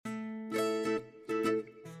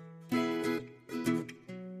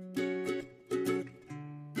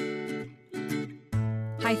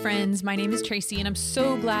Hi, friends. My name is Tracy, and I'm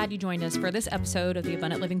so glad you joined us for this episode of the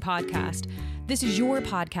Abundant Living Podcast. This is your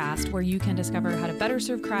podcast where you can discover how to better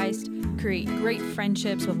serve Christ, create great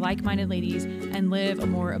friendships with like-minded ladies, and live a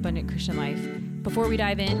more abundant Christian life. Before we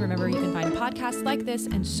dive in, remember you can find podcasts like this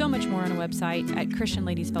and so much more on our website at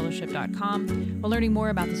christianladiesfellowship.com. While learning more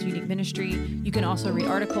about this unique ministry, you can also read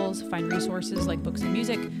articles, find resources like books and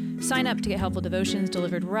music, sign up to get helpful devotions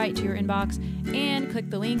delivered right to your inbox, and click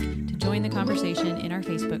the link to join the conversation in our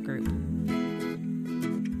Facebook group.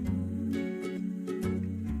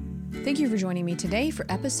 Thank you for joining me today for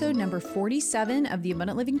episode number 47 of the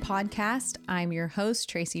Abundant Living Podcast. I'm your host,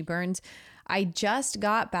 Tracy Burns. I just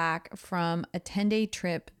got back from a 10-day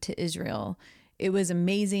trip to Israel. It was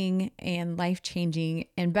amazing and life-changing.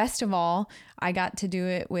 And best of all, I got to do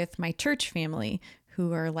it with my church family,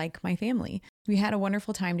 who are like my family. We had a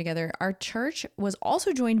wonderful time together. Our church was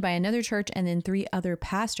also joined by another church and then 3 other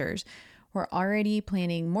pastors. We're already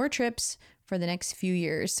planning more trips for the next few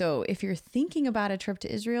years. So if you're thinking about a trip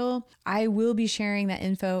to Israel, I will be sharing that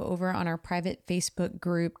info over on our private Facebook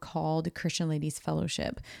group called Christian Ladies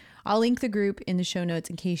Fellowship. I'll link the group in the show notes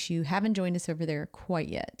in case you haven't joined us over there quite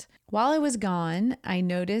yet. While I was gone, I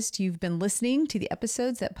noticed you've been listening to the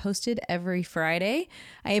episodes that posted every Friday.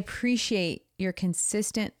 I appreciate your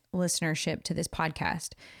consistent listenership to this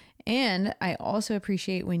podcast. And I also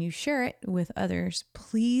appreciate when you share it with others.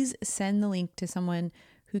 Please send the link to someone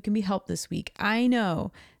who can be helped this week. I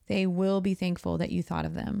know they will be thankful that you thought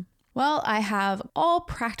of them. Well, I have all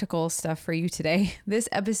practical stuff for you today. This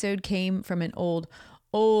episode came from an old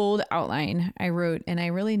outline I wrote, and I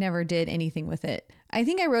really never did anything with it. I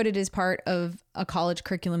think I wrote it as part of a college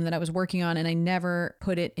curriculum that I was working on, and I never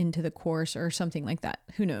put it into the course or something like that.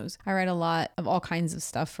 Who knows? I write a lot of all kinds of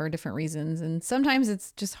stuff for different reasons, and sometimes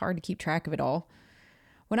it's just hard to keep track of it all.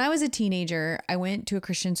 When I was a teenager, I went to a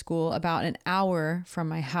Christian school about an hour from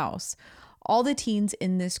my house. All the teens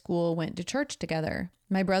in this school went to church together.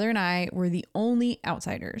 My brother and I were the only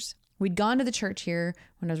outsiders. We'd gone to the church here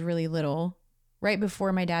when I was really little, right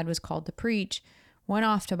before my dad was called to preach, went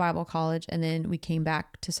off to Bible college, and then we came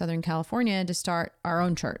back to Southern California to start our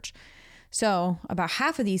own church. So about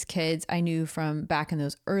half of these kids I knew from back in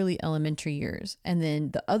those early elementary years, and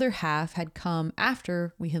then the other half had come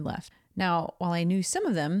after we had left. Now, while I knew some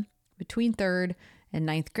of them, between 3rd and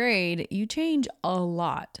 9th grade, you change a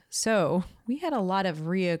lot. So we had a lot of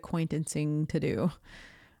reacquaintancing to do.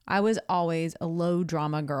 I was always a low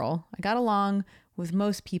drama girl. I got along with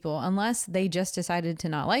most people unless they just decided to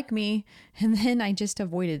not like me, and then I just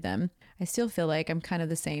avoided them. I still feel like I'm kind of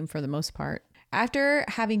the same for the most part. After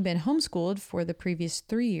having been homeschooled for the previous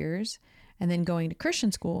 3 years and then going to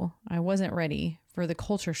Christian school, I wasn't ready for the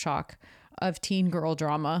culture shock of teen girl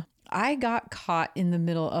drama. I got caught in the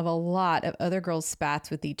middle of a lot of other girls' spats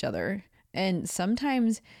with each other, and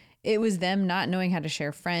sometimes it was them not knowing how to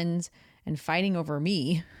share friends and fighting over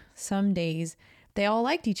me. Some days they all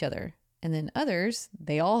liked each other, and then others,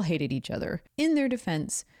 they all hated each other. In their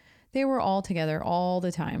defense, they were all together all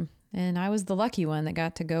the time, and I was the lucky one that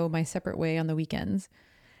got to go my separate way on the weekends.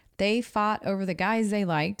 They fought over the guys they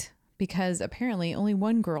liked because apparently only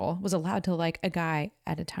one girl was allowed to like a guy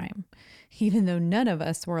at a time, even though none of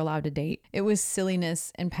us were allowed to date. It was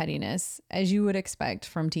silliness and pettiness, as you would expect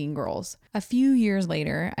from teen girls. A few years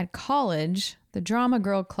later, at college, the Drama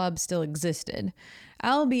Girl Club still existed,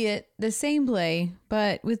 albeit the same play,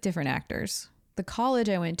 but with different actors. The college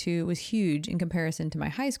I went to was huge in comparison to my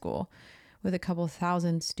high school, with a couple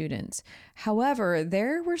thousand students. However,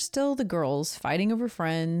 there were still the girls fighting over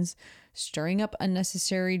friends, stirring up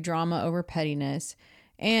unnecessary drama over pettiness,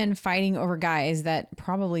 and fighting over guys that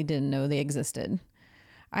probably didn't know they existed.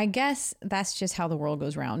 I guess that's just how the world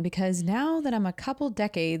goes round, because now that I'm a couple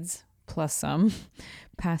decades, plus some,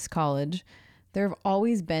 past college, there have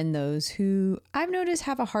always been those who I've noticed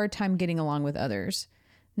have a hard time getting along with others.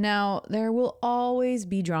 Now, there will always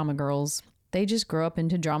be drama girls. They just grow up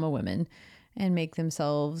into drama women and make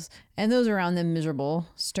themselves and those around them miserable,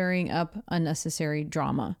 stirring up unnecessary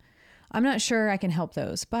drama. I'm not sure I can help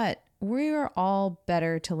those, but we are all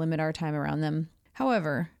better to limit our time around them.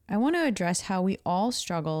 However, I want to address how we all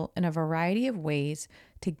struggle in a variety of ways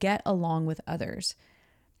to get along with others.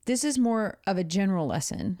 This is more of a general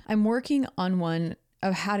lesson. I'm working on one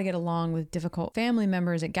of how to get along with difficult family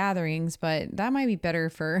members at gatherings, but that might be better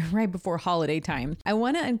for right before holiday time. I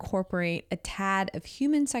want to incorporate a tad of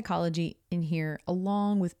human psychology in here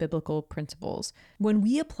along with biblical principles. When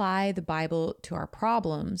we apply the Bible to our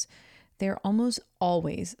problems, they're almost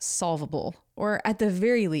always solvable, or at the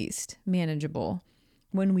very least, manageable.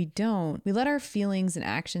 When we don't, we let our feelings and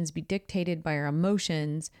actions be dictated by our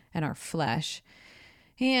emotions and our flesh.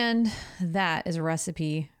 And that is a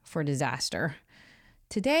recipe for disaster.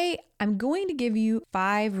 Today, I'm going to give you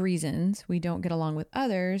 5 reasons we don't get along with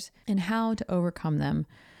others and how to overcome them.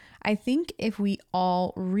 I think if we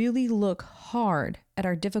all really look hard at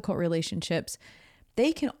our difficult relationships,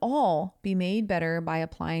 they can all be made better by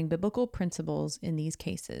applying biblical principles in these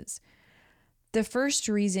cases. The first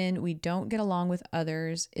reason we don't get along with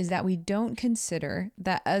others is that we don't consider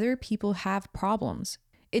that other people have problems.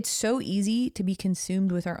 It's so easy to be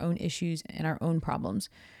consumed with our own issues and our own problems.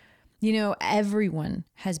 You know, everyone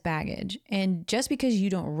has baggage, and just because you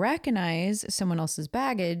don't recognize someone else's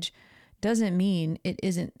baggage doesn't mean it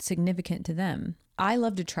isn't significant to them. I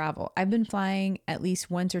love to travel. I've been flying at least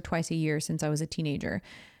once or twice a year since I was a teenager.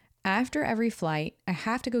 After every flight, I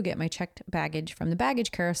have to go get my checked baggage from the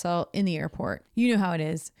baggage carousel in the airport. You know how it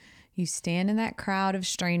is. You stand in that crowd of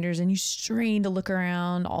strangers and you strain to look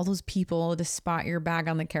around, all those people to spot your bag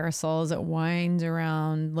on the carousel as it winds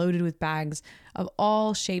around, loaded with bags of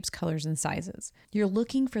all shapes, colors, and sizes. You're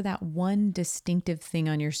looking for that one distinctive thing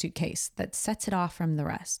on your suitcase that sets it off from the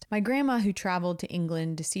rest. My grandma, who traveled to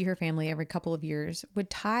England to see her family every couple of years, would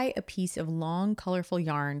tie a piece of long, colorful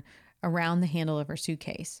yarn around the handle of her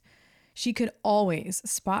suitcase. She could always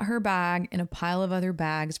spot her bag in a pile of other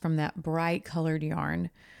bags from that bright colored yarn.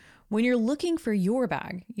 When you're looking for your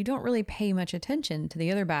bag, you don't really pay much attention to the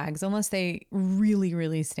other bags unless they really,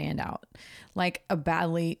 really stand out, like a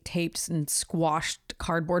badly taped and squashed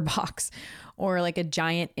cardboard box, or like a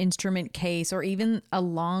giant instrument case, or even a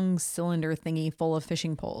long cylinder thingy full of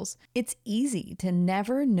fishing poles. It's easy to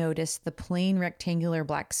never notice the plain rectangular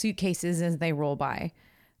black suitcases as they roll by,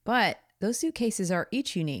 but those suitcases are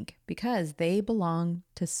each unique because they belong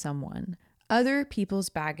to someone. Other people's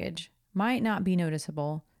baggage might not be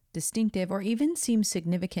noticeable, distinctive, or even seem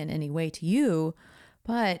significant in any way to you,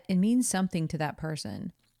 but it means something to that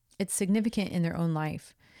person. It's significant in their own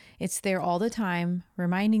life. It's there all the time,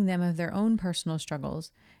 reminding them of their own personal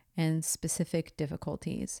struggles and specific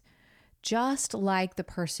difficulties. Just like the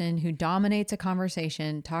person who dominates a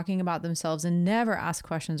conversation, talking about themselves and never asks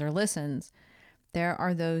questions or listens, there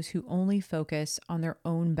are those who only focus on their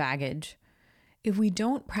own baggage. If we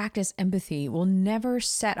don't practice empathy, we'll never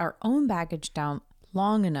set our own baggage down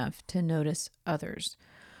long enough to notice others.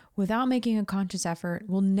 Without making a conscious effort,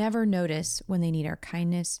 we'll never notice when they need our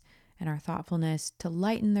kindness and our thoughtfulness to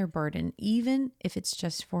lighten their burden, even if it's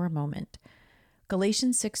just for a moment.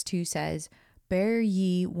 Galatians 6:2 says, "Bear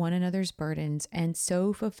ye one another's burdens, and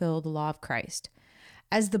so fulfill the law of Christ."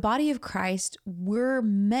 As the body of Christ, we're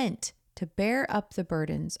meant to bear up the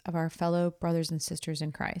burdens of our fellow brothers and sisters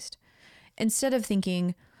in Christ. Instead of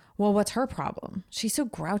thinking, well, what's her problem? She's so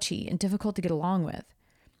grouchy and difficult to get along with.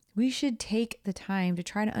 We should take the time to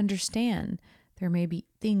try to understand there may be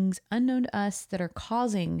things unknown to us that are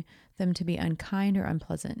causing them to be unkind or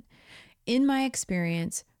unpleasant. In my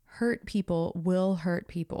experience, hurt people will hurt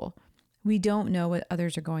people. We don't know what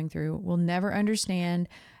others are going through. We'll never understand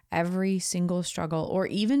every single struggle or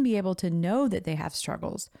even be able to know that they have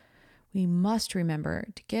struggles. We must remember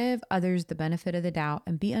to give others the benefit of the doubt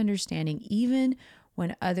and be understanding even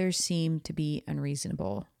when others seem to be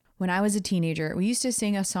unreasonable. When I was a teenager, we used to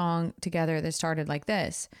sing a song together that started like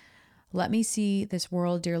this: "Let me see this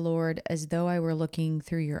world, dear Lord, as though I were looking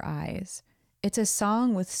through your eyes." It's a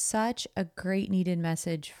song with such a great needed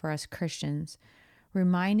message for us Christians,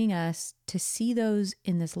 reminding us to see those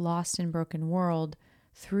in this lost and broken world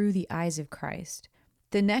through the eyes of Christ.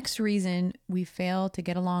 The next reason we fail to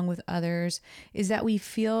get along with others is that we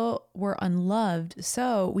feel we're unloved,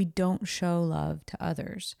 so we don't show love to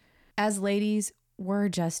others. As ladies, we're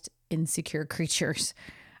just insecure creatures.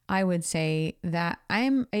 I would say that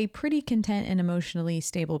I'm a pretty content and emotionally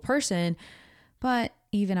stable person, but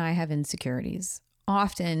even I have insecurities.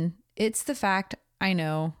 Often, it's the fact I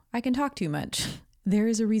know I can talk too much. There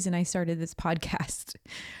is a reason I started this podcast.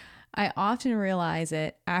 I often realize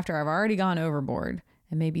it after I've already gone overboard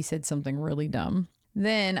and maybe said something really dumb.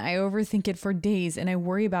 Then I overthink it for days and I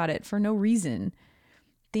worry about it for no reason.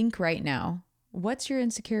 Think right now, what's your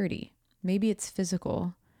insecurity? Maybe it's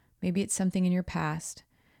physical. Maybe it's something in your past.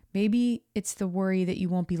 Maybe it's the worry that you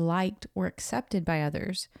won't be liked or accepted by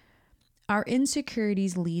others. Our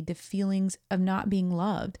insecurities lead to feelings of not being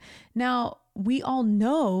loved. Now, we all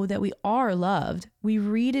know that we are loved. We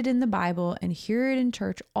read it in the Bible and hear it in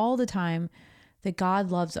church all the time that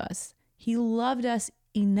God loves us. He loved us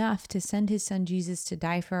enough to send his son Jesus to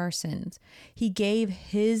die for our sins. He gave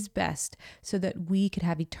his best so that we could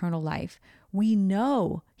have eternal life. We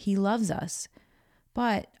know he loves us.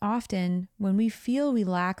 But often when we feel we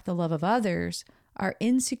lack the love of others, our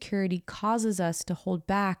insecurity causes us to hold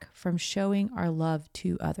back from showing our love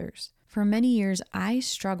to others. For many years, I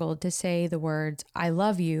struggled to say the words, I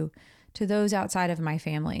love you, to those outside of my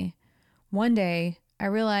family. One day, I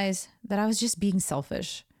realized that I was just being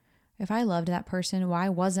selfish. If I loved that person, why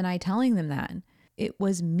wasn't I telling them that? It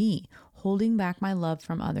was me holding back my love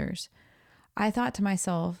from others. I thought to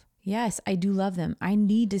myself, yes, I do love them. I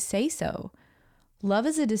need to say so. Love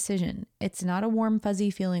is a decision. It's not a warm, fuzzy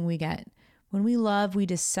feeling we get. When we love, we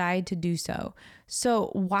decide to do so. So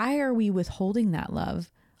why are we withholding that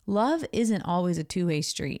love? Love isn't always a two-way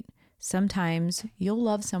street. Sometimes you'll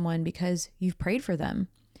love someone because you've prayed for them.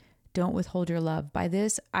 Don't withhold your love. By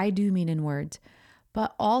this, I do mean in words,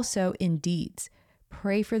 but also in deeds.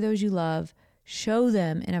 Pray for those you love. Show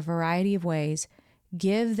them in a variety of ways.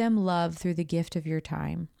 Give them love through the gift of your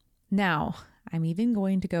time. Now, I'm even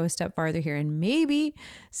going to go a step farther here and maybe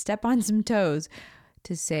step on some toes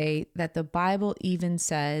to say that the Bible even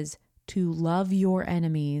says to love your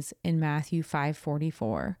enemies in Matthew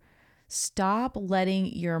 5:44. Stop letting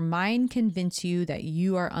your mind convince you that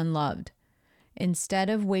you are unloved. Instead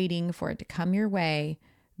of waiting for it to come your way,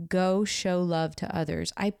 go show love to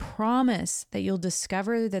others. I promise that you'll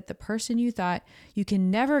discover that the person you thought you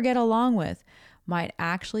can never get along with might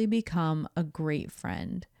actually become a great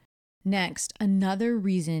friend. Next, another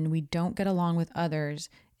reason we don't get along with others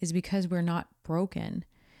is because we're not broken.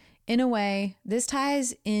 In a way, this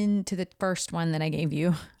ties into the first one that I gave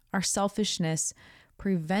you. Our selfishness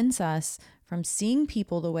prevents us from seeing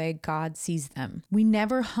people the way God sees them. We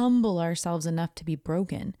never humble ourselves enough to be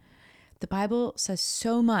broken. The Bible says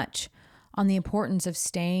so much on the importance of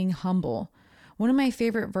staying humble. One of my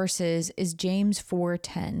favorite verses is James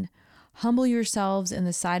 4:10. Humble yourselves in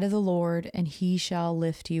the sight of the Lord, and he shall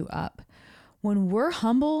lift you up. When we're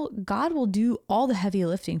humble, God will do all the heavy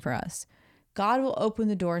lifting for us. God will open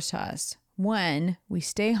the doors to us when we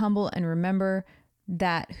stay humble and remember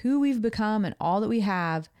that who we've become and all that we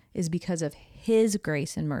have is because of his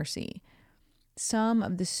grace and mercy. Some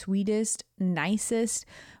of the sweetest, nicest,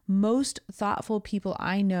 most thoughtful people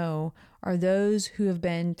I know are those who have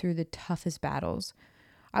been through the toughest battles.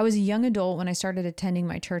 I was a young adult when I started attending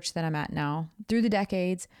my church that I'm at now. Through the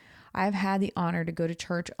decades, I've had the honor to go to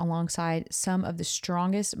church alongside some of the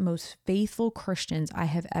strongest, most faithful Christians I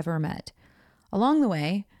have ever met. Along the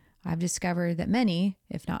way, I've discovered that many,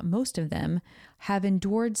 if not most of them, have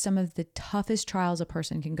endured some of the toughest trials a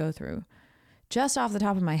person can go through. Just off the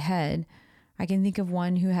top of my head, I can think of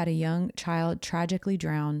one who had a young child tragically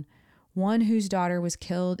drown, one whose daughter was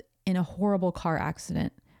killed in a horrible car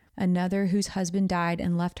accident, another whose husband died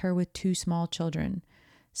and left her with 2 small children,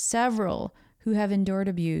 several who have endured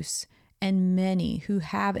abuse, and many who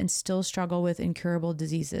have and still struggle with incurable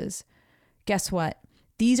diseases. Guess what?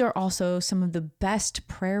 These are also some of the best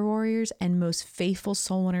prayer warriors and most faithful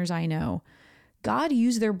soul winners I know. God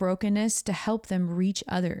used their brokenness to help them reach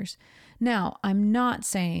others. Now, I'm not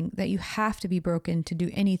saying that you have to be broken to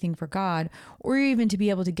do anything for God or even to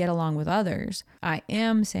be able to get along with others. I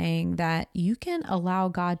am saying that you can allow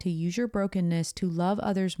God to use your brokenness to love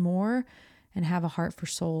others more and have a heart for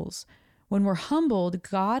souls. When we're humbled,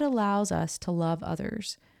 God allows us to love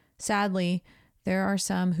others. Sadly, there are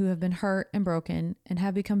some who have been hurt and broken and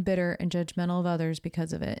have become bitter and judgmental of others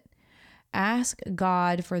because of it. Ask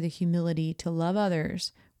God for the humility to love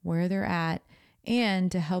others where they're at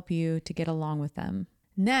and to help you to get along with them.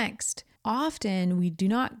 Next, often we do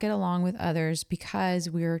not get along with others because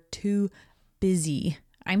we're too busy.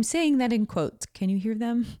 I'm saying that in quotes. Can you hear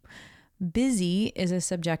them? Busy is a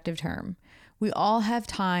subjective term. We all have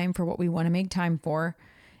time for what we want to make time for.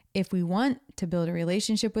 If we want to build a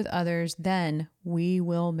relationship with others, then we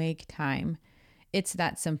will make time. It's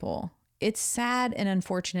that simple. It's sad and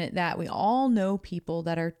unfortunate that we all know people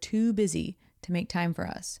that are too busy to make time for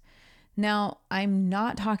us. Now, I'm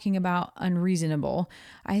not talking about unreasonable.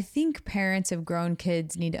 I think parents of grown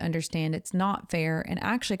kids need to understand it's not fair and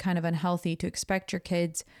actually kind of unhealthy to expect your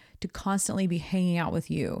kids to constantly be hanging out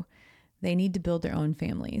with you. They need to build their own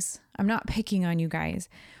families. I'm not picking on you guys,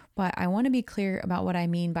 but I want to be clear about what I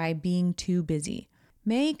mean by being too busy.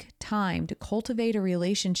 Make time to cultivate a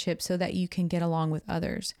relationship so that you can get along with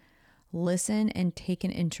others. Listen and take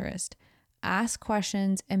an interest. Ask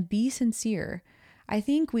questions and be sincere. I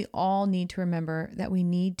think we all need to remember that we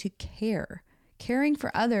need to care. Caring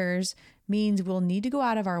for others means we'll need to go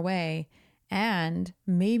out of our way and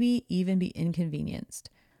maybe even be inconvenienced.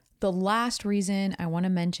 The last reason I want to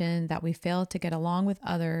mention that we fail to get along with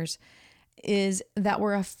others is that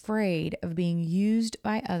we're afraid of being used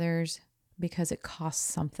by others because it costs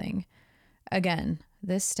something. Again,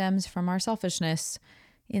 this stems from our selfishness.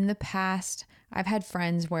 In the past, I've had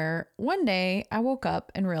friends where one day I woke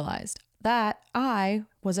up and realized that I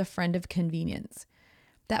was a friend of convenience.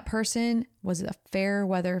 That person was a fair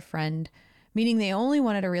weather friend, meaning they only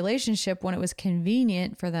wanted a relationship when it was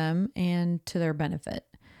convenient for them and to their benefit.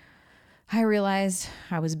 I realized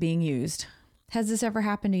I was being used. Has this ever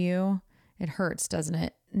happened to you? It hurts, doesn't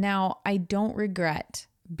it? Now, I don't regret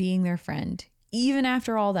being their friend, even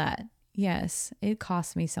after all that. Yes, it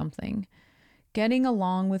cost me something. Getting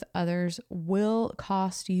along with others will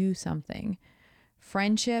cost you something.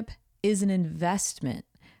 Friendship is an investment.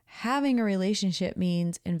 Having a relationship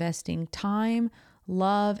means investing time,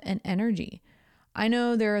 love, and energy. I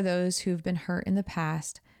know there are those who've been hurt in the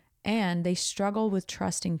past and they struggle with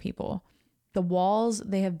trusting people. The walls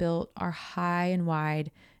they have built are high and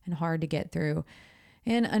wide and hard to get through.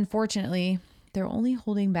 And unfortunately, they're only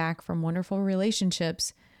holding back from wonderful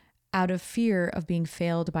relationships out of fear of being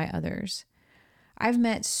failed by others. I've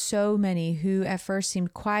met so many who at first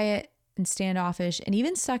seemed quiet and standoffish and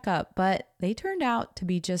even stuck up, but they turned out to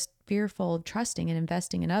be just fearful, trusting, and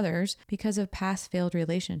investing in others because of past failed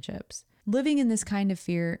relationships. Living in this kind of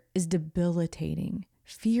fear is debilitating.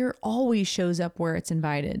 Fear always shows up where it's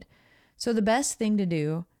invited. So the best thing to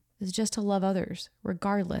do is just to love others,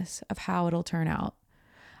 regardless of how it'll turn out.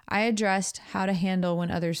 I addressed how to handle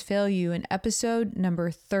when others fail you in episode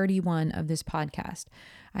number 31 of this podcast.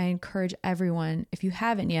 I encourage everyone, if you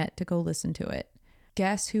haven't yet, to go listen to it.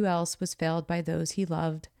 Guess who else was failed by those he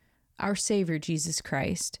loved? Our Savior, Jesus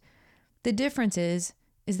Christ. The difference is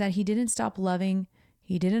that he didn't stop loving,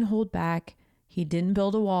 he didn't hold back, he didn't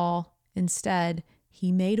build a wall. Instead, he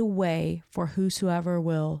made a way for whosoever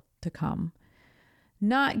will to come.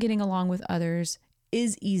 Not getting along with others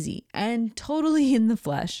is easy and totally in the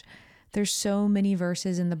flesh. There's so many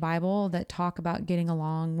verses in the Bible that talk about getting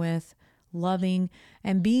along with, loving,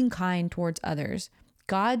 and being kind towards others.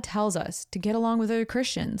 God tells us to get along with other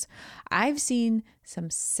Christians. I've seen some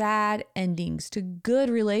sad endings to good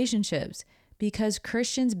relationships because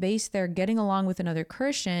Christians base their getting along with another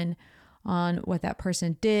Christian on what that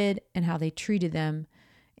person did and how they treated them,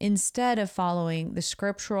 instead of following the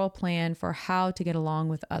scriptural plan for how to get along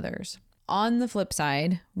with others. On the flip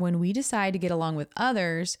side, when we decide to get along with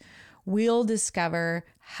others, we'll discover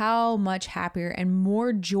how much happier and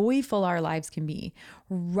more joyful our lives can be.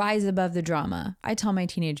 Rise above the drama. I tell my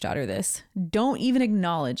teenage daughter this. Don't even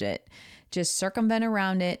acknowledge it. Just circumvent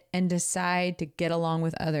around it and decide to get along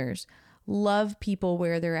with others. Love people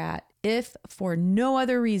where they're at, if for no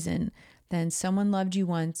other reason than someone loved you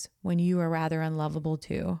once when you were rather unlovable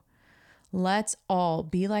too. Let's all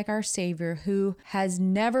be like our Savior, who has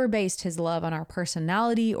never based his love on our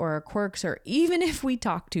personality or our quirks, or even if we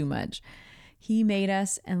talk too much. He made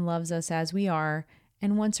us and loves us as we are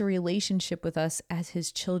and wants a relationship with us as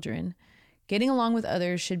his children. Getting along with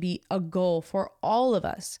others should be a goal for all of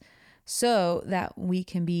us so that we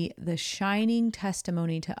can be the shining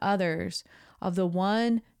testimony to others of the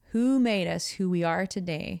one who made us who we are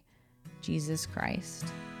today, Jesus Christ.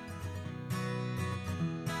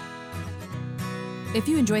 If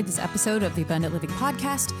you enjoyed this episode of the Abundant Living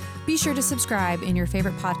Podcast, be sure to subscribe in your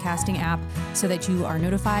favorite podcasting app so that you are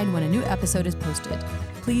notified when a new episode is posted.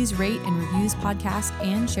 Please rate and review this podcast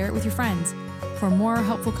and share it with your friends. For more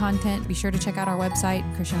helpful content, be sure to check out our website,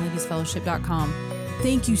 ChristianLadiesFellowship.com.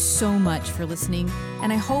 Thank you so much for listening,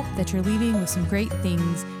 and I hope that you're leaving with some great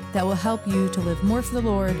things that will help you to live more for the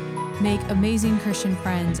Lord, make amazing Christian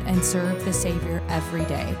friends, and serve the Savior every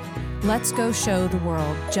day. Let's go show the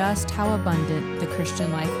world just how abundant the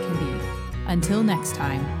Christian life can be. Until next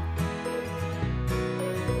time.